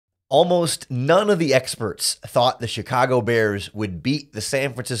Almost none of the experts thought the Chicago Bears would beat the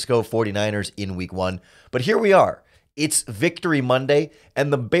San Francisco 49ers in week 1, but here we are. It's Victory Monday,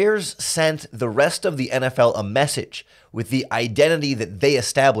 and the Bears sent the rest of the NFL a message with the identity that they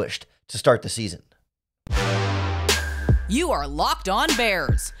established to start the season. You are Locked On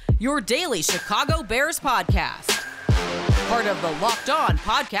Bears, your daily Chicago Bears podcast. Part of the Locked On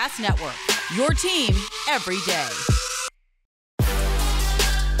Podcast Network, your team every day.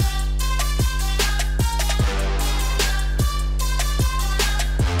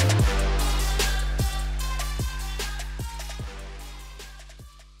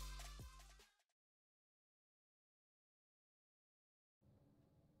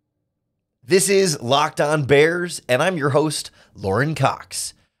 This is Locked On Bears, and I'm your host, Lorin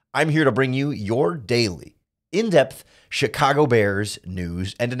Cox. I'm here to bring you your daily, in-depth Chicago Bears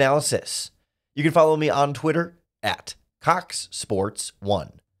news and analysis. You can follow me on Twitter at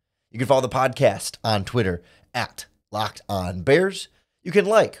CoxSports1. You can follow the podcast on Twitter at Locked On Bears. You can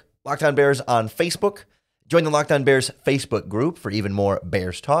like Locked On Bears on Facebook. Join the Locked On Bears Facebook group for even more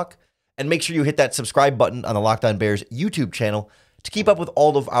Bears talk. And make sure you hit that subscribe button on the Locked On Bears YouTube channel to keep up with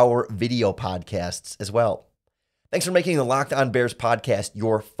all of our video podcasts as well. Thanks for making the Locked On Bears podcast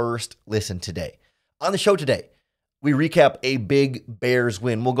your first listen today. On the show today, we recap a big Bears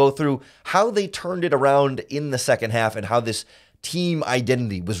win. We'll go through how they turned it around in the second half and how this team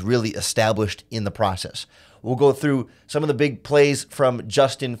identity was really established in the process. We'll go through some of the big plays from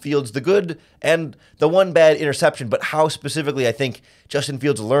Justin Fields, the good and the one bad interception, but how specifically I think Justin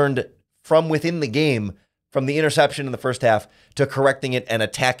Fields learned from within the game, from the interception in the first half to correcting it and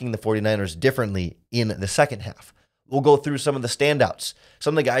attacking the 49ers differently in the second half. We'll go through some of the standouts,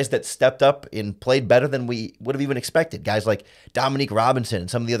 some of the guys that stepped up and played better than we would have even expected. Guys like Dominique Robinson and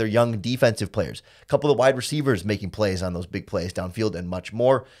some of the other young defensive players, a couple of the wide receivers making plays on those big plays downfield and much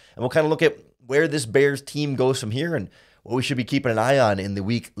more. And we'll kind of look at where this Bears team goes from here and what we should be keeping an eye on in the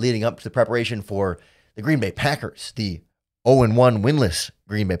week leading up to the preparation for the Green Bay Packers, the 0-1 winless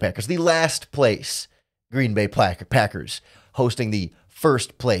Green Bay Packers, the last place Green Bay Packers hosting the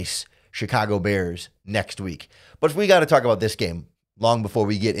first place Chicago Bears next week. But we got to talk about this game long before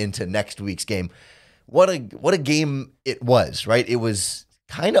we get into next week's game. What a game it was, right? It was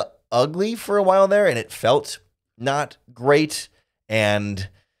kind of ugly for a while there, and it felt not great. And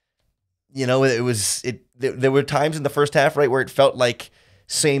you know, there were times in the first half, right, where it felt like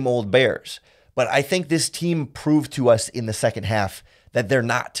same old Bears. But I think this team proved to us in the second half that they're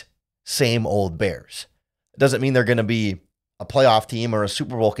not same old Bears. It doesn't mean they're going to be a playoff team or a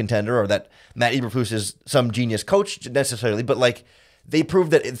Super Bowl contender or that Matt Eberflus is some genius coach necessarily, but like they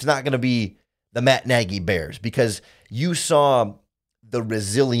proved that it's not going to be the Matt Nagy Bears because you saw the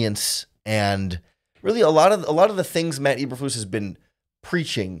resilience and really a lot of the things Matt Eberflus has been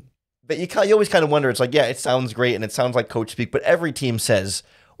preaching that you always kind of wonder. It's like, yeah, it sounds great and it sounds like coach speak, but every team says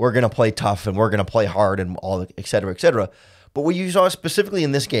we're going to play tough and we're going to play hard and all, et cetera, et cetera. But what you saw specifically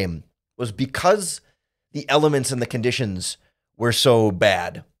in this game was because the elements and the conditions were so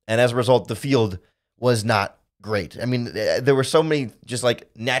bad, and as a result, the field was not great. I mean, there were so many just like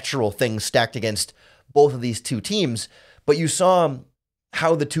natural things stacked against both of these two teams, but you saw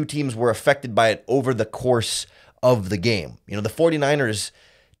how the two teams were affected by it over the course of the game. You know, the 49ers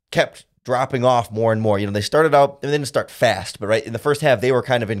kept dropping off more and more. You know, they started out, and they didn't start fast, but right in the first half, they were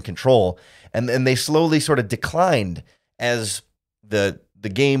kind of in control, and then they slowly sort of declined as the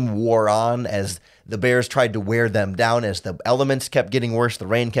game wore on, as the Bears tried to wear them down, as the elements kept getting worse, the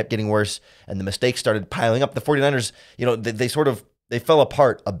rain kept getting worse, and the mistakes started piling up. The 49ers, you know, they fell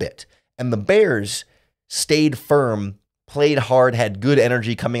apart a bit. And the Bears stayed firm, played hard, had good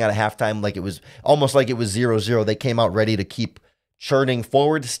energy coming out of halftime, like it was almost like it was 0-0. They came out ready to keep churning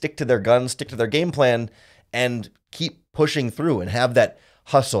forward, stick to their guns, stick to their game plan, and keep pushing through and have that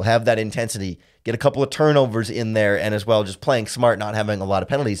hustle, have that intensity, get a couple of turnovers in there, and as well just playing smart, not having a lot of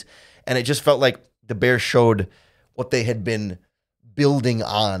penalties. And it just felt like the Bears showed what they had been building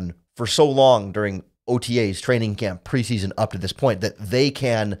on for so long during OTAs, training camp, preseason up to this point, that they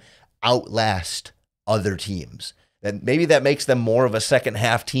can outlast other teams. And maybe that makes them more of a second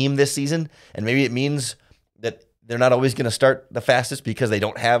half team this season, and maybe it means that they're not always going to start the fastest because they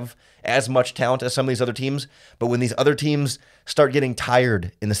don't have as much talent as some of these other teams. But when these other teams start getting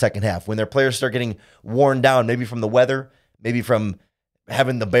tired in the second half, when their players start getting worn down, maybe from the weather, maybe from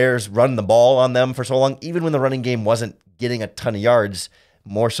having the Bears run the ball on them for so long, even when the running game wasn't getting a ton of yards,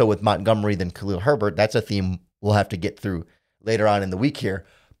 more so with Montgomery than Khalil Herbert. That's a theme we'll have to get through later on in the week here.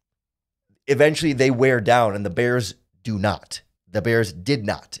 Eventually they wear down, and the Bears do not. The Bears did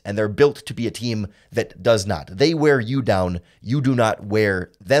not, and they're built to be a team that does not. They wear you down. You do not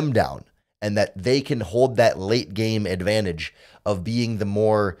wear them down, and that they can hold that late game advantage of being the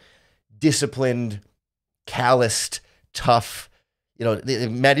more disciplined, calloused, tough.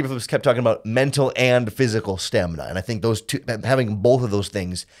 Matt Eberflus kept talking about mental and physical stamina, and I think those two, having both of those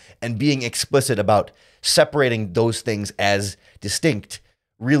things and being explicit about separating those things as distinct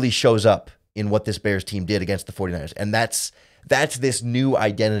really shows up in what this Bears team did against the 49ers, and that's this new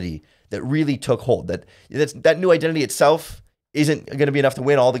identity that really took hold. That new identity itself isn't going to be enough to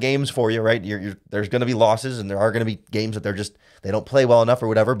win all the games for you, right? There's going to be losses, and there are going to be games that they don't play well enough or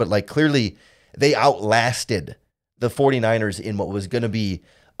whatever, but like clearly they outlasted the 49ers in what was going to be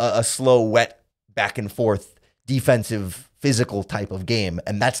a slow, wet, back and forth, defensive, physical type of game.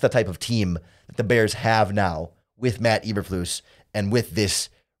 And that's the type of team that the Bears have now with Matt Eberflus and with this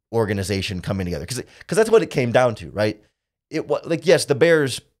organization coming together. Because that's what it came down to, right? Yes, the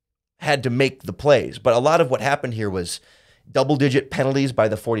Bears had to make the plays, but a lot of what happened here was double-digit penalties by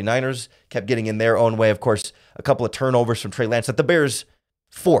the 49ers, kept getting in their own way. Of course, a couple of turnovers from Trey Lance that the Bears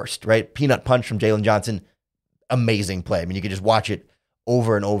forced, right? Peanut punch from Jalen Johnson. Amazing play. I mean, you could just watch it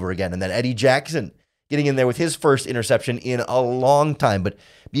over and over again. And then Eddie Jackson getting in there with his first interception in a long time, but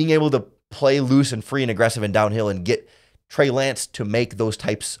being able to play loose and free and aggressive and downhill and get Trey Lance to make those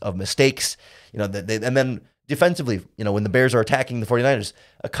types of mistakes. And then defensively, when the Bears are attacking the 49ers,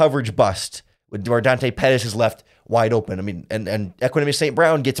 a coverage bust where Dante Pettis is left wide open. I mean, and Equanimeous St.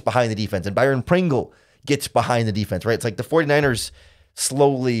 Brown gets behind the defense, and Byron Pringle gets behind the defense, right? It's like the 49ers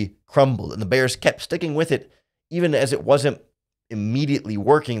slowly crumbled, and the Bears kept sticking with it, even as it wasn't immediately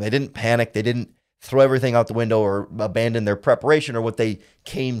working. They didn't panic. They didn't throw everything out the window or abandon their preparation or what they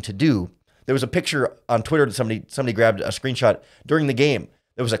came to do. There was a picture on Twitter that somebody grabbed a screenshot during the game.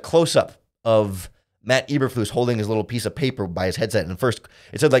 There was a close-up of Matt Eberflus holding his little piece of paper by his headset. And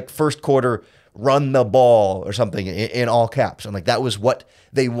it said like first quarter, run the ball or something in all caps. And like that was what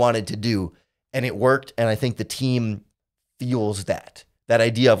they wanted to do. And it worked. And I think the team feels that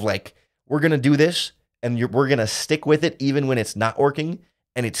idea of like, we're going to do this and we're going to stick with it even when it's not working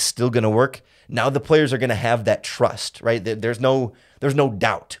and it's still going to work. Now the players are going to have that trust, right? There's no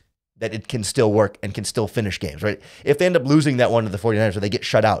doubt that it can still work and can still finish games, right? If they end up losing that one to the 49ers or they get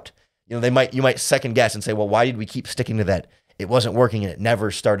shut out, you might second guess and say, well, why did we keep sticking to that? It wasn't working and it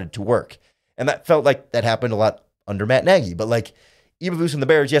never started to work. And that felt like that happened a lot under Matt Nagy. But like Eberflus and the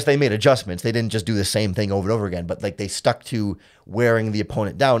Bears, yes, they made adjustments. They didn't just do the same thing over and over again, but like they stuck to wearing the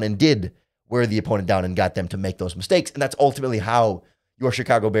opponent down and did wear the opponent down and got them to make those mistakes. And that's ultimately how your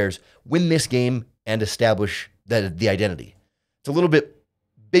Chicago Bears win this game and establish the identity. It's a little bit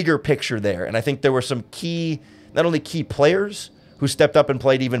bigger picture there. And I think there were some not only key players who stepped up and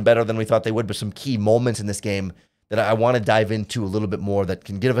played even better than we thought they would, but some key moments in this game that I want to dive into a little bit more that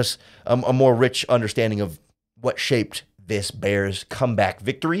can give us a more rich understanding of what shaped this Bears comeback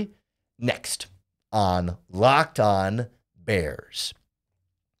victory next on Locked On Bears.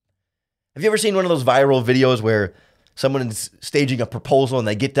 Have you ever seen one of those viral videos where someone is staging a proposal and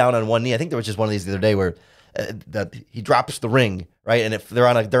they get down on one knee? I think there was just one of these the other day where he drops the ring, right? And if they're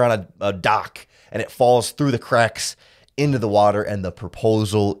on a dock and it falls through the cracks into the water and the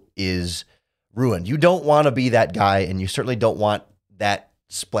proposal is ruined. You don't want to be that guy, and you certainly don't want that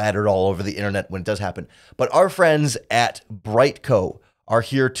splattered all over the internet when it does happen. But our friends at BriteCo are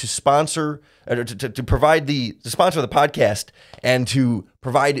here to sponsor, to provide to sponsor the podcast and to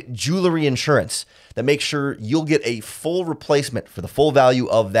provide jewelry insurance that makes sure you'll get a full replacement for the full value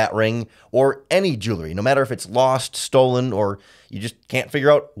of that ring or any jewelry, no matter if it's lost, stolen, or you just can't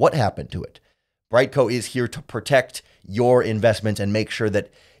figure out what happened to it. BriteCo is here to protect your investments and make sure that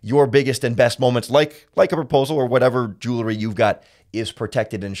your biggest and best moments, like a proposal or whatever jewelry you've got, is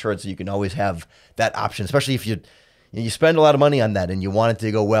protected and insured, so you can always have that option, especially if you spend a lot of money on that and you want it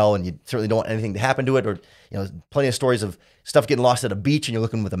to go well and you certainly don't want anything to happen to it, or plenty of stories of stuff getting lost at a beach and you're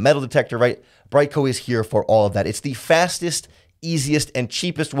looking with a metal detector, right? BriteCo is here for all of that. It's the fastest, easiest, and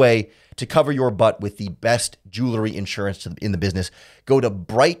cheapest way to cover your butt with the best jewelry insurance in the business. Go to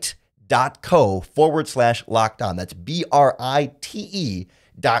brite.co/locked on. That's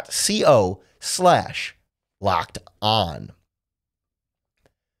BRITE.co/locked on.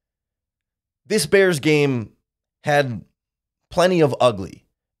 This Bears game had plenty of ugly,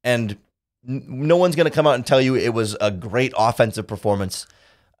 and no one's going to come out and tell you it was a great offensive performance.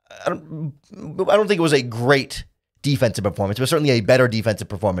 I don't think it was a great defensive performance, but certainly a better defensive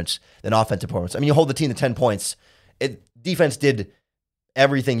performance than offensive performance. I mean, you hold the team to 10 points. Defense did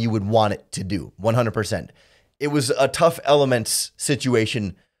everything you would want it to do, 100%. It was a tough elements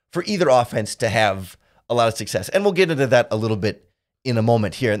situation for either offense to have a lot of success. And we'll get into that a little bit in a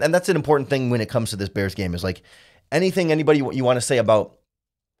moment here. And that's an important thing when it comes to this Bears game is like anybody you want to say about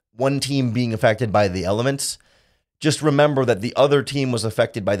one team being affected by the elements, just remember that the other team was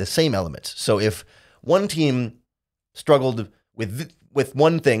affected by the same elements. So if one team struggled with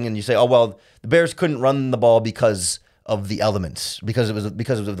one thing and you say, oh, well, the Bears couldn't run the ball because of the elements, because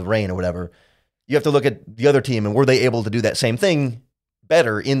of the rain or whatever, you have to look at the other team and were they able to do that same thing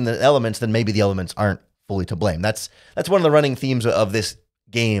better in the elements, then maybe the elements aren't fully to blame. That's one of the running themes of this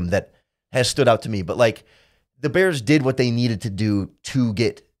game that has stood out to me. But like the Bears did what they needed to do to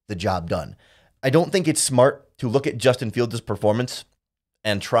get the job done. I don't think it's smart to look at Justin Fields' performance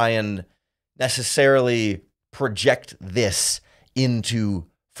and try and necessarily project this into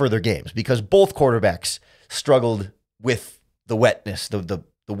further games because both quarterbacks struggled with the wetness. The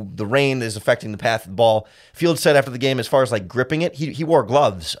rain is affecting the path of the ball. Fields said after the game, as far as like gripping it, he wore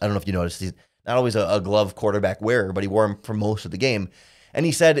gloves. I don't know if you noticed. He's not always a glove quarterback wearer, but he wore them for most of the game. And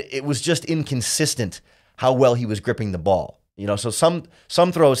he said it was just inconsistent how well he was gripping the ball. You know, so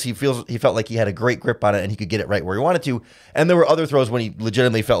some throws he felt like he had a great grip on it and he could get it right where he wanted to. And there were other throws when he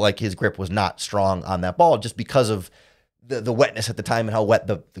legitimately felt like his grip was not strong on that ball just because of the wetness at the time and how wet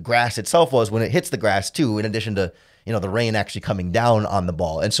the grass itself was when it hits the grass too, in addition to, you know, the rain actually coming down on the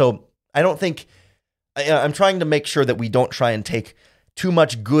ball. And so I don't think I'm trying to make sure that we don't try and take too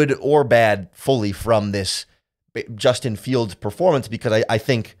much good or bad fully from this Justin Fields performance because I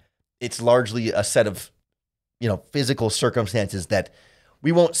think it's largely a set of, you know, physical circumstances that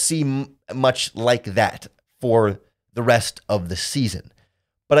we won't see much like that for the rest of the season.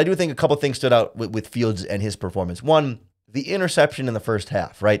 But I do think a couple things stood out with Fields and his performance. One, the interception in the first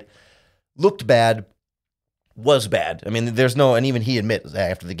half, right? Looked bad, was bad. I mean, there's no, and even he admits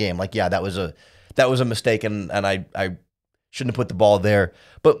after the game, like, yeah, that was a mistake, and I shouldn't have put the ball there.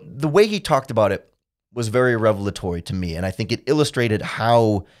 But the way he talked about it was very revelatory to me, and I think it illustrated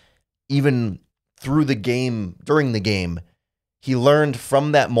how even through the game, during the game, he learned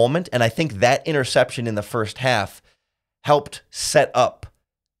from that moment, and I think that interception in the first half helped set up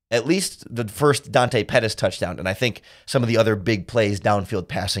at least the first Dante Pettis touchdown, and I think some of the other big plays downfield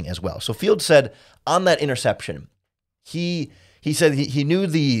passing as well. So Fields said on that interception, he said he knew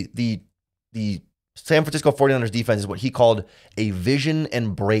the San Francisco 49ers defense is what he called a vision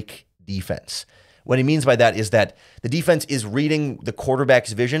and break defense. What he means by that is that the defense is reading the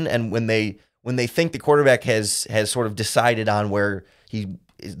quarterback's vision, and when they think the quarterback has sort of decided on where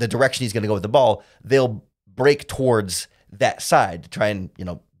the direction he's going to go with the ball, they'll break towards that side to try and, you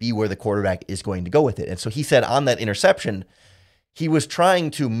know, be where the quarterback is going to go with it. And so he said on that interception, he was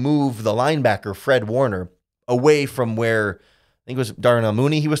trying to move the linebacker, Fred Warner, away from where I think it was Darnell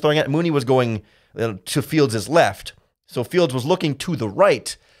Mooney he was throwing at. Mooney was going to Fields' left. So Fields was looking to the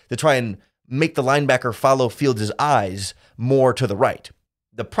right to try and make the linebacker follow Fields' eyes more to the right.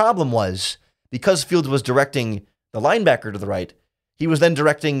 The problem was, because Fields was directing the linebacker to the right, he was then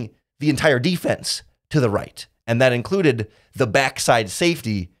directing the entire defense to the right. And that included the backside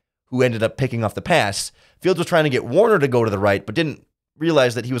safety who ended up picking off the pass. Fields was trying to get Warner to go to the right, but didn't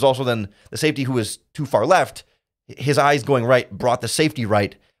realize that he was also then the safety who was too far left. His eyes going right brought the safety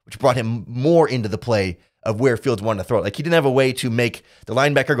right, which brought him more into the play of where Fields wanted to throw it. Like he didn't have a way to make the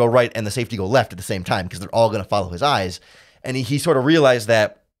linebacker go right and the safety go left at the same time because they're all going to follow his eyes. And he sort of realized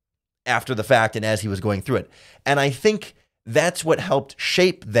that after the fact and as he was going through it. And I think that's what helped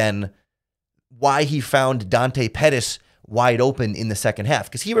shape then why he found Dante Pettis wide open in the second half.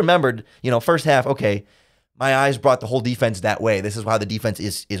 Because he remembered, you know, first half, okay, my eyes brought the whole defense that way. This is how the defense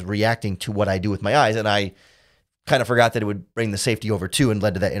is reacting to what I do with my eyes. And I kind of forgot that it would bring the safety over too and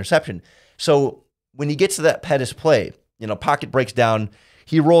led to that interception. So when he gets to that Pettis play, you know, pocket breaks down,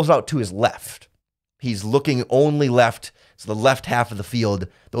 he rolls out to his left. He's looking only left. So the left half of the field,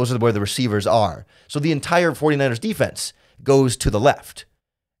 those are where the receivers are. So the entire 49ers defense goes to the left.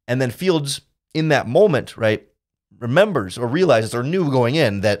 And then Fields, in that moment, right, remembers or realizes or knew going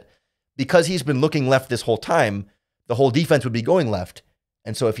in that because he's been looking left this whole time, the whole defense would be going left.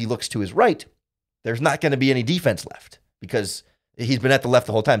 And so if he looks to his right, there's not going to be any defense left because he's been at the left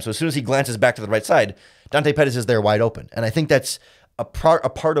the whole time. So as soon as he glances back to the right side, Dante Pettis is there wide open. And I think that's a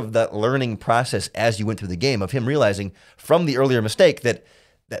part of that learning process as you went through the game of him realizing from the earlier mistake that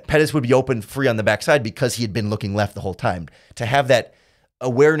Pettis would be open free on the backside because he had been looking left the whole time. To have that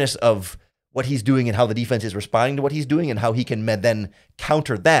awareness of what he's doing and how the defense is responding to what he's doing and how he can then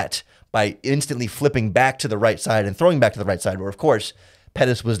counter that by instantly flipping back to the right side and throwing back to the right side, where, of course,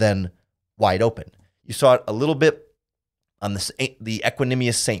 Pettis was then wide open. You saw it a little bit on the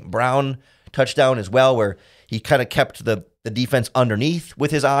Equanimous St. Brown touchdown as well, where he kind of kept the defense underneath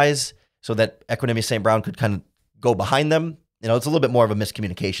with his eyes. so that Equanimeous St. Brown could kind of go behind them. You know, it's a little bit more of a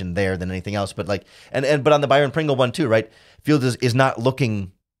miscommunication there than anything else. But like, but on the Byron Pringle one too, right? Fields is not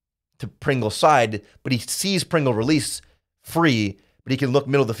looking to Pringle's side, but he sees Pringle release free, but he can look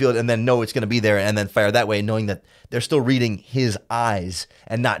middle of the field and then know it's going to be there and then fire that way, knowing that they're still reading his eyes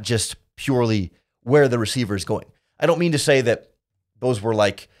and not just purely where the receiver is going. I don't mean to say that those were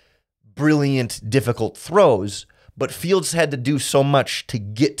like brilliant, difficult throws, but Fields had to do so much to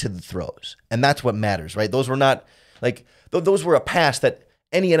get to the throws. And that's what matters, right? Those were not like, those were a pass that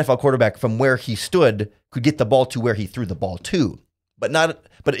any NFL quarterback from where he stood could get the ball to where he threw the ball to. But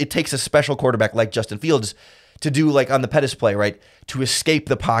it takes a special quarterback like Justin Fields to do like on the Pettis play, right? To escape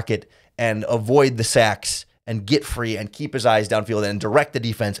the pocket and avoid the sacks and get free and keep his eyes downfield and direct the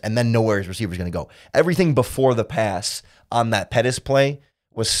defense and then know where his receiver's going to go. Everything before the pass on that Pettis play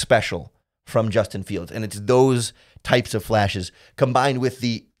was special from Justin Fields. And it's those types of flashes combined with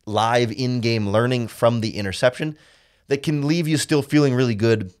the live in-game learning from the interception that can leave you still feeling really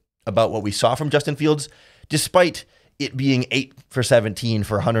good about what we saw from Justin Fields, despite it being 8 for 17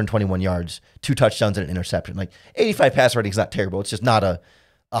 for 121 yards, 2 touchdowns and an interception. Like 85 pass rating is not terrible. It's just not a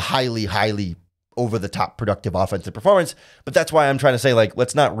highly over-the-top productive offensive performance. But that's why I'm trying to say, like,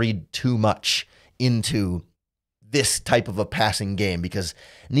 let's not read too much into this type of a passing game because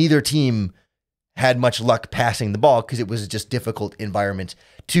neither team had much luck passing the ball because it was just difficult environment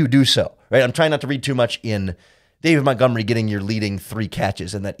to do so, right? I'm trying not to read too much in David Montgomery getting your leading 3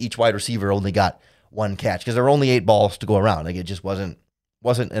 catches and that each wide receiver only got 1 catch because there were only 8 balls to go around. Like it just wasn't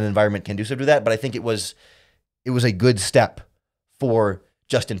an environment conducive to that. But I think it was a good step for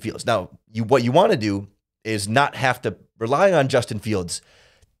Justin Fields. Now, what you want to do is not have to rely on Justin Fields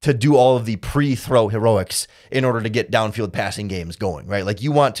to do all of the pre-throw heroics in order to get downfield passing games going, right? Like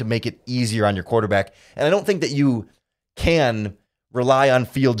you want to make it easier on your quarterback. And I don't think that you can rely on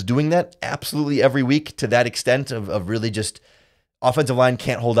Fields doing that absolutely every week to that extent of really just offensive line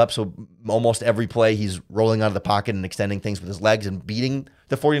can't hold up, so almost every play he's rolling out of the pocket and extending things with his legs and beating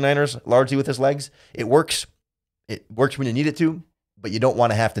the 49ers largely with his legs. It works. It works when you need it to, but you don't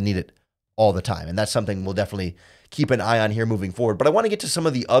want to have to need it all the time. And that's something we'll definitely keep an eye on here moving forward. But I want to get to some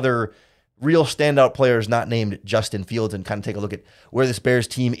of the other real standout players not named Justin Fields and kind of take a look at where this Bears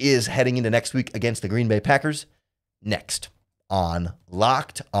team is heading into next week against the Green Bay Packers next on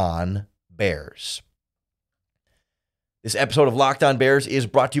Locked On Bears. This episode of Locked On Bears is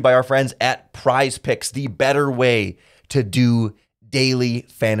brought to you by our friends at PrizePicks, the better way to do daily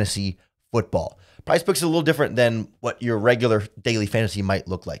fantasy football. PrizePicks is a little different than what your regular daily fantasy might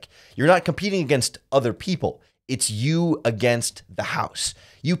look like. You're not competing against other people. It's you against the house.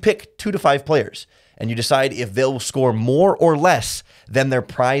 You pick 2 to 5 players, and you decide if they'll score more or less than their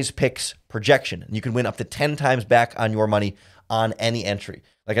PrizePicks projection. And you can win up to 10 times back on your money on any entry.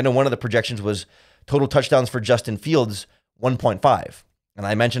 Like I know one of the projections was total touchdowns for Justin Fields, 1.5. And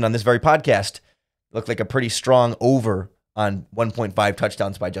I mentioned on this very podcast, it looked like a pretty strong over on 1.5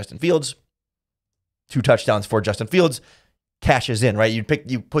 touchdowns by Justin Fields. 2 touchdowns for Justin Fields cashes in, right?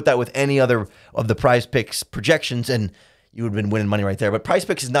 You put that with any other of the PrizePicks projections and you would have been winning money right there. But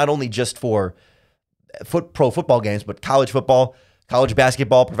PrizePicks is not only just for pro football games, but college football, college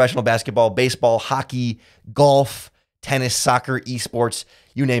basketball, professional basketball, baseball, hockey, golf, tennis, soccer, esports,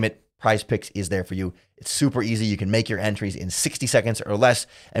 you name it. PrizePicks is there for you. It's super easy. You can make your entries in 60 seconds or less.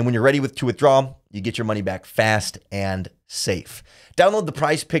 And when you're ready to withdraw, you get your money back fast and safe. Download the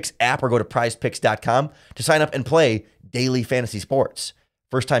PrizePicks app or go to prizepicks.com to sign up and play daily fantasy sports.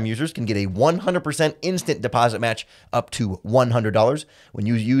 First-time users can get a 100% instant deposit match up to $100 when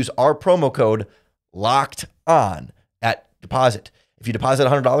you use our promo code LOCKEDON at deposit. If you deposit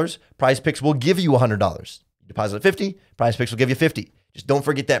 $100, PrizePicks will give you $100. You deposit $50, PrizePicks will give you $50. Just don't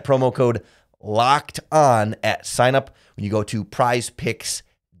forget that promo code Locked On at sign up when you go to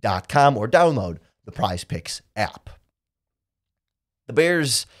prizepicks.com or download the PrizePicks app. The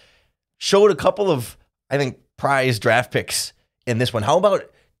Bears showed a couple of, I think, prize draft picks in this one. How about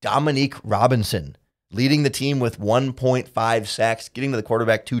Dominique Robinson leading the team with 1.5 sacks, getting to the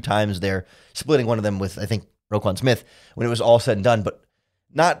quarterback 2 times there, splitting one of them with, I think, Roquan Smith when it was all said and done, but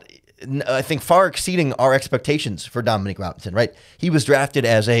not, I think, far exceeding our expectations for Dominique Robinson, right? He was drafted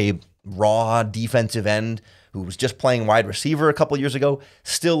as a raw defensive end who was just playing wide receiver a couple years ago,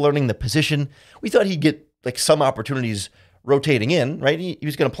 still learning the position. We thought he'd get like some opportunities rotating in, right? He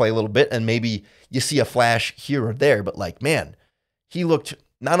was going to play a little bit and maybe you see a flash here or there, but like, man, he looked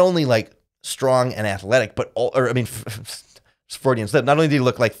not only like strong and athletic, but Freudian slip. Not only did he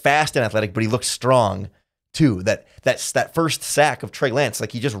look like fast and athletic, but he looked strong too. That first sack of Trey Lance,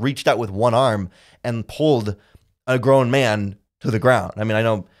 like he just reached out with one arm and pulled a grown man to the ground. I mean, I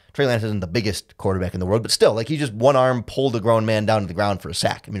know Trey Lance isn't the biggest quarterback in the world, but still, like he just one arm pulled a grown man down to the ground for a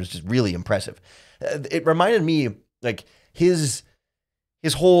sack. I mean, it was just really impressive. It reminded me like his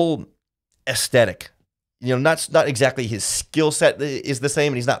whole aesthetic. Not exactly his skill set is the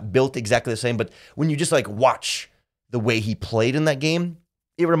same, and he's not built exactly the same. But when you just like watch the way he played in that game,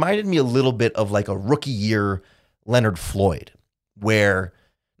 it reminded me a little bit of like a rookie year Leonard Floyd, where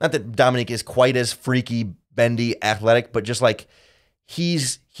not that Dominique is quite as freaky, bendy, athletic, but just like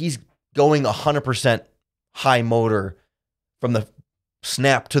he's going 100% high motor from the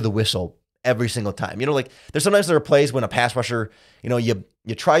snap to the whistle every single time. Like sometimes there are plays when a pass rusher, you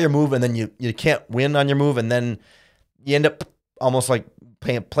try your move and then you can't win on your move, and then you end up almost like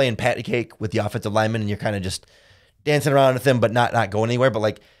playing patty cake with the offensive lineman, and you're kind of just dancing around with him but not going anywhere. But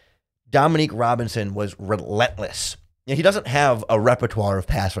like Dominique Robinson was relentless. He doesn't have a repertoire of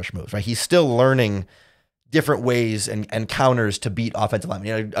pass rush moves, right? He's still learning different ways and counters to beat offensive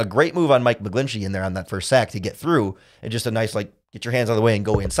linemen. A great move on Mike McGlinchey in there on that first sack to get through, and just a nice like get your hands out of the way and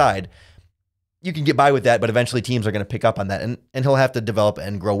go inside. You can get by with that, but eventually teams are going to pick up on that, and he'll have to develop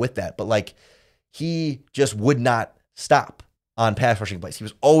and grow with that. But like he just would not stop on pass rushing plays. He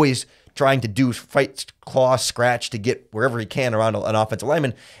was always trying to do fight, claw, scratch to get wherever he can around an offensive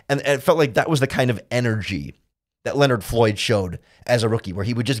lineman, and it felt like that was the kind of energy that Leonard Floyd showed as a rookie, where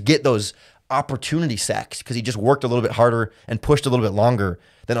he would just get those opportunity sacks because he just worked a little bit harder and pushed a little bit longer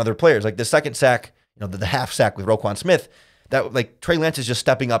than other players. Like the second sack, the half sack with Roquan Smith, that like Trey Lance is just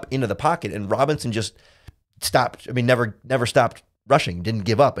stepping up into the pocket, and Robinson just stopped. I mean, never stopped rushing, didn't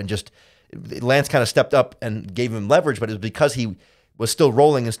give up, and just Lance kind of stepped up and gave him leverage, but it was because he was still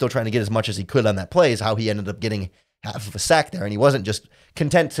rolling and still trying to get as much as he could on that play is how he ended up getting half of a sack there. And he wasn't just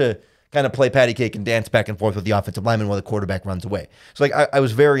content to kind of play patty cake and dance back and forth with the offensive lineman while the quarterback runs away. So like I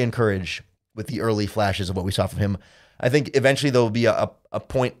was very encouraged with the early flashes of what we saw from him. I think eventually there will be a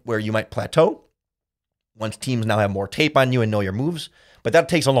point where you might plateau once teams now have more tape on you and know your moves, but that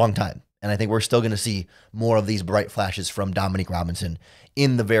takes a long time. And I think we're still going to see more of these bright flashes from Dominique Robinson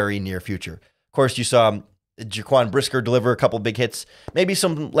in the very near future. Of course, you saw Jaquan Brisker deliver a couple big hits, maybe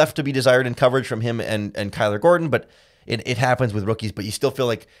some left to be desired in coverage from him and Kyler Gordon, but it happens with rookies. But you still feel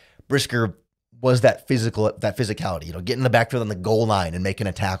like Brisker was that physicality, getting in the backfield on the goal line and making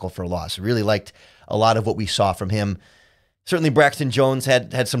a tackle for a loss. Really liked a lot of what we saw from him. Certainly Braxton Jones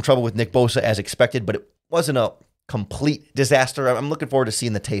had some trouble with Nick Bosa as expected, but it wasn't a complete disaster. I'm looking forward to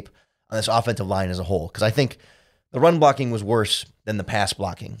seeing the tape on this offensive line as a whole, because I think the run blocking was worse than the pass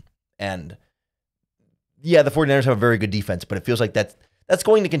blocking. And yeah, the 49ers have a very good defense, but it feels like that's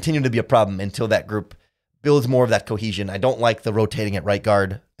going to continue to be a problem until that group builds more of that cohesion. I don't like the rotating at right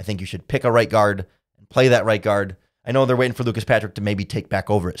guard. I think you should pick a right guard and play that right guard. I know they're waiting for Lucas Patrick to maybe take back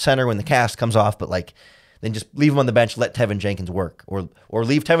over at center when the cast comes off, but like then just leave him on the bench, let Tevin Jenkins work, or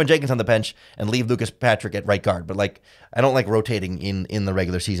leave Tevin Jenkins on the bench and leave Lucas Patrick at right guard. But like I don't like rotating in the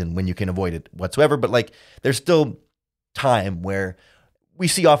regular season when you can avoid it whatsoever. But like there's still time where we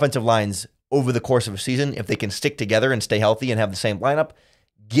see offensive lines over the course of a season, if they can stick together and stay healthy and have the same lineup,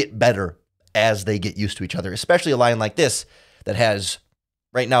 get better as they get used to each other, especially a line like this that has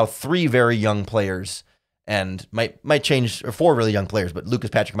right now 3 very young players and might change, or 4 really young players, but Lucas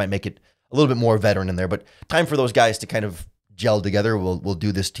Patrick might make it a little bit more veteran in there. But time for those guys to kind of gel together will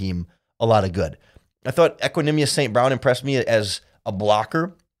do this team a lot of good. I thought Equanimeous St. Brown impressed me as a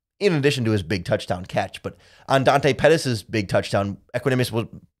blocker, in addition to his big touchdown catch. But on Dante Pettis' big touchdown, Equanimeous will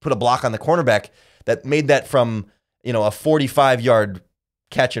put a block on the cornerback that made that from a 45-yard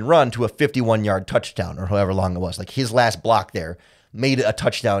catch and run to a 51-yard touchdown, or however long it was. Like his last block there made it a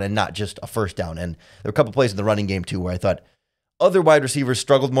touchdown and not just a first down. And there were a couple plays in the running game too where I thought other wide receivers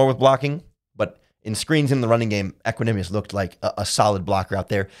struggled more with blocking, but in screens in the running game, Equanimeous looked like a solid blocker out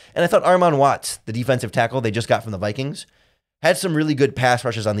there. And I thought Armon Watts, the defensive tackle they just got from the Vikings, had some really good pass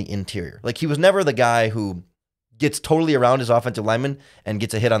rushes on the interior. Like he was never the guy who gets totally around his offensive lineman and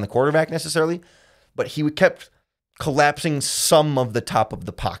gets a hit on the quarterback necessarily, but he kept collapsing some of the top of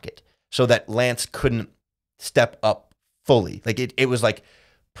the pocket so that Lance couldn't step up fully. Like it was like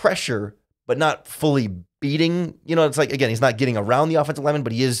pressure, but not fully beating. It's like, again, he's not getting around the offensive lineman,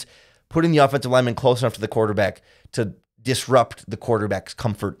 but he is putting the offensive lineman close enough to the quarterback to disrupt the quarterback's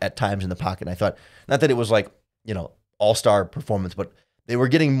comfort at times in the pocket. And I thought, not that it was like, all-star performance, but they were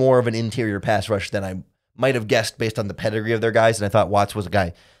getting more of an interior pass rush than I might have guessed based on the pedigree of their guys. And I thought Watts was a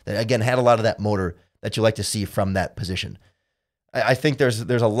guy that, again, had a lot of that motor that you like to see from that position. I think there's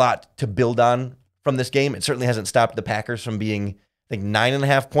a lot to build on from this game. It certainly hasn't stopped the Packers from being, I think,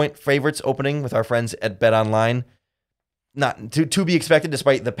 9.5-point favorites opening with our friends at BetOnline. Not to be expected,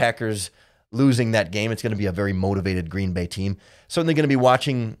 despite the Packers losing that game. It's going to be a very motivated Green Bay team. Certainly going to be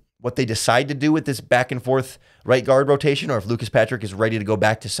watching what they decide to do with this back and forth right guard rotation, or if Lucas Patrick is ready to go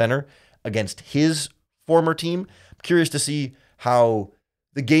back to center against his former team. I'm curious to see how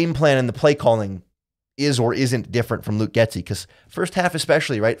the game plan and the play calling is or isn't different from Luke Getsy, because first half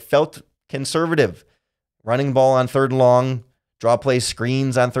especially, right, felt conservative. Running ball on 3rd and long, draw plays,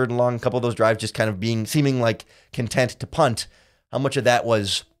 screens on 3rd and long, a couple of those drives just kind of seeming like content to punt. How much of that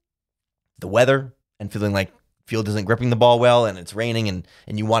was the weather and feeling like field isn't gripping the ball well and it's raining and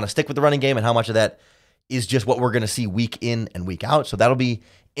you want to stick with the running game, and how much of that is just what we're going to see week in and week out. So that'll be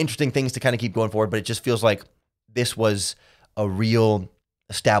interesting things to kind of keep going forward, but it just feels like this was a real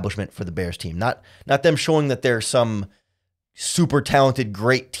establishment for the Bears team. Not them showing that they're some super talented,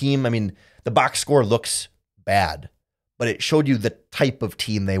 great team. I mean, the box score looks bad, but it showed you the type of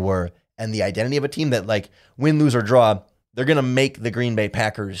team they were and the identity of a team that, like, win, lose, or draw, they're going to make the Green Bay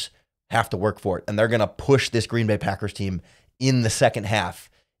Packers have to work for it. And they're going to push this Green Bay Packers team in the second half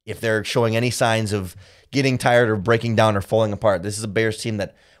if they're showing any signs of getting tired or breaking down or falling apart. This is a Bears team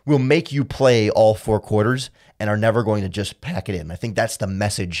that will make you play all 4 quarters and are never going to just pack it in. I think that's the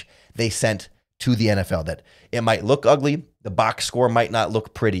message they sent to the NFL, that it might look ugly, the box score might not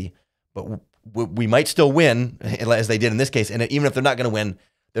look pretty, but we might still win, as they did in this case. And even if they're not going to win,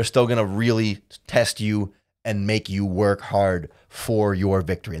 they're still going to really test you and make you work hard for your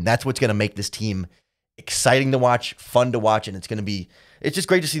victory. And that's what's going to make this team exciting to watch, fun to watch, and it's just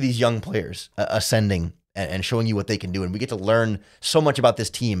great to see these young players ascending and showing you what they can do. And we get to learn so much about this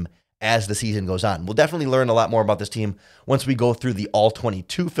team as the season goes on. We'll definitely learn a lot more about this team once we go through the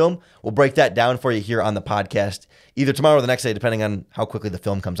All-22 film. We'll break that down for you here on the podcast, either tomorrow or the next day, depending on how quickly the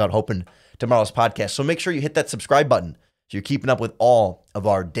film comes out, hoping tomorrow's podcast. So make sure you hit that subscribe button so you're keeping up with all of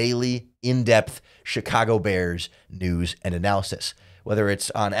our daily, in-depth Chicago Bears news and analysis. Whether it's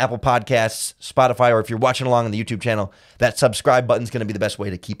on Apple Podcasts, Spotify, or if you're watching along on the YouTube channel, that subscribe button is going to be the best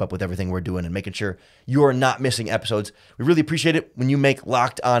way to keep up with everything we're doing and making sure you are not missing episodes. We really appreciate it when you make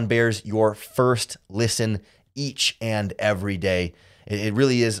Locked On Bears your first listen each and every day. It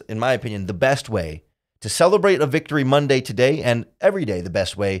really is, in my opinion, the best way to celebrate a victory Monday today, and every day the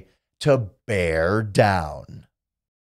best way to bear down.